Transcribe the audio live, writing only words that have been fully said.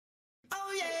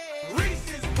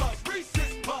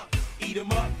Eat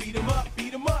 'em up, beat 'em up,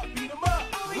 beat 'em up, beat 'em up.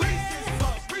 Reese's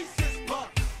Puffs, Reese's Puffs.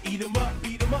 Eat 'em up,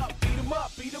 beat 'em up, beat 'em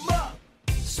up, beat 'em up.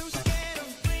 So scared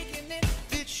of breaking it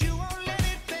that you won't let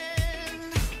it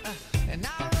bend. And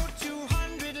I wrote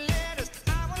 200 letters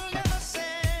I will never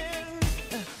send.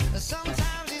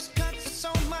 Sometimes these cuts are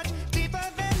so much deeper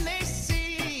than they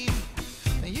seem.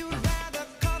 You'd rather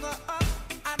cover up,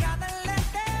 I'd rather let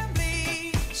them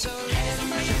bleed. So let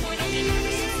them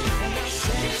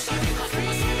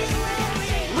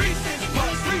Reese's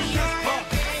Puffs, Reese's Puffs.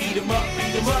 Eat 'em up,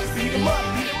 beat 'em up, beat 'em up,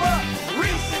 beat 'em up.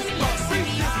 Reese's Puffs,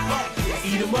 Reese's Puffs.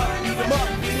 Eat 'em up, beat 'em up,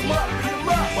 beat 'em up, beat 'em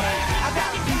up. I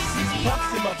got Reese's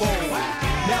Puffs in my bowl.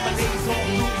 Nowadays on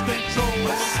lose control.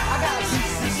 I got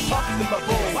Reese's Puffs in my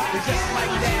bowl. And just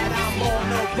like that, I'm on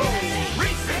the roll.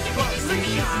 Reese's Puffs,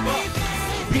 Reese's Puffs.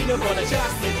 Peanut butter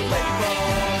chocolate flavor.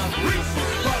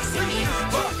 Reese's Puffs, Reese's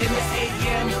Puffs. In the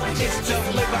AM, it's the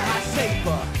flavor I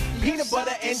savor. Peanut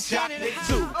butter and chocolate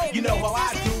too. You know how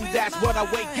I do, that's what I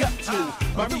wake up to.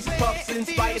 My Reese's Puffs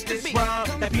inspired this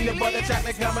rhyme. That peanut butter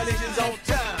chocolate combination's on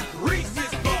time.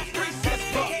 Reese's Puffs, Reese's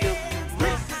Puffs.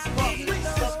 Reese's Puffs,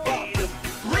 Reese's Puffs.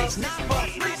 Reese's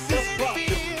Puffs, Reese's Puffs.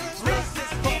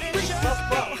 Reese's Puffs, Reese's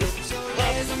Puffs.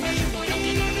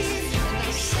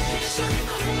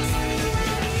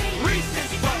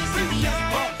 Reese's Puffs, Reese's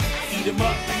Puffs. Eat 'em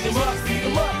up, beat 'em up, beat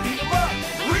 'em up, beat 'em up.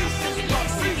 Reese's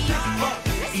Puffs, Reese's Puffs.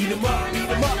 Eat 'em up, beat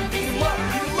 'em up, beat 'em up,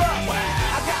 beat 'em up.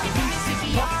 I got Reese's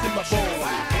Puffs in my bowl.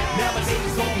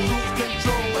 Nowadays on lose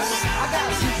control. I got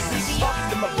Reese's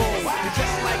Puffs in my bowl. And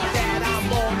just like that,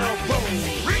 I'm on the roll.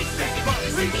 Reese's Puffs,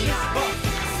 Reese's Puffs.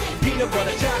 Peanut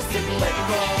butter chocolate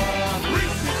flavor.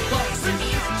 Reese's Puffs,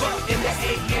 Reese's Puffs. In the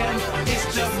AM, it's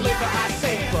the flavor I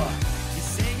savor. You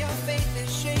say your faith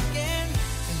is shaking,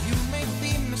 and you may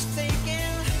be mistaken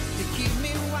to keep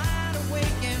me wide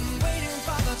awake and waiting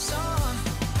for the sun.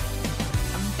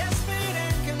 I'm desperate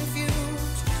and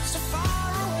confused, so far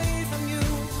away from you,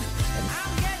 and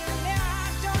I'm getting there. I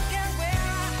don't care where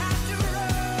I have to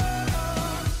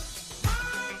run. Why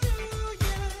do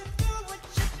you do what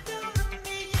you do to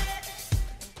me? Yeah.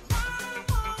 Why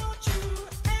won't you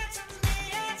answer me?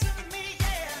 Answer me,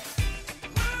 yeah.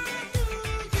 Why do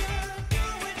you do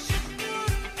what you do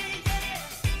to me? Yeah.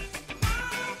 Why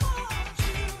won't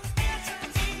you answer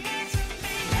me? Answer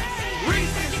me, yeah.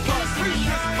 Reese's Puffs,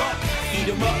 Reese's Puffs. Eat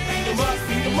 'em up, beat 'em up,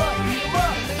 beat 'em up, beat 'em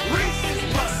up. Reese's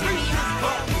Puffs, Reese's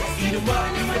Puffs. Eat 'em up,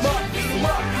 beat 'em up, beat 'em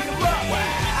up, beat 'em up.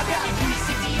 I got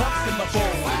Reese's Puffs in my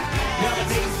bowl.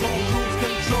 Nowadays on lose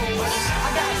control. I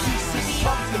got Reese's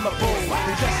Puffs in my bowl.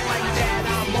 And just like that,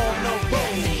 I'm on the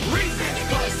roll. Reese's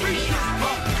Puffs, Reese's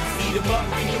Puffs. Eat 'em up,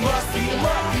 beat 'em up, beat 'em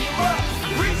up, beat 'em up.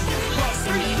 Reese's Puffs,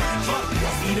 Reese's Puffs.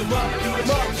 Eat 'em up, beat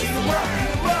 'em up, beat 'em up,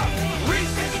 beat 'em up.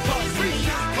 Reese's Puffs,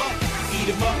 Reese's Puffs. Eat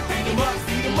 'em up, beat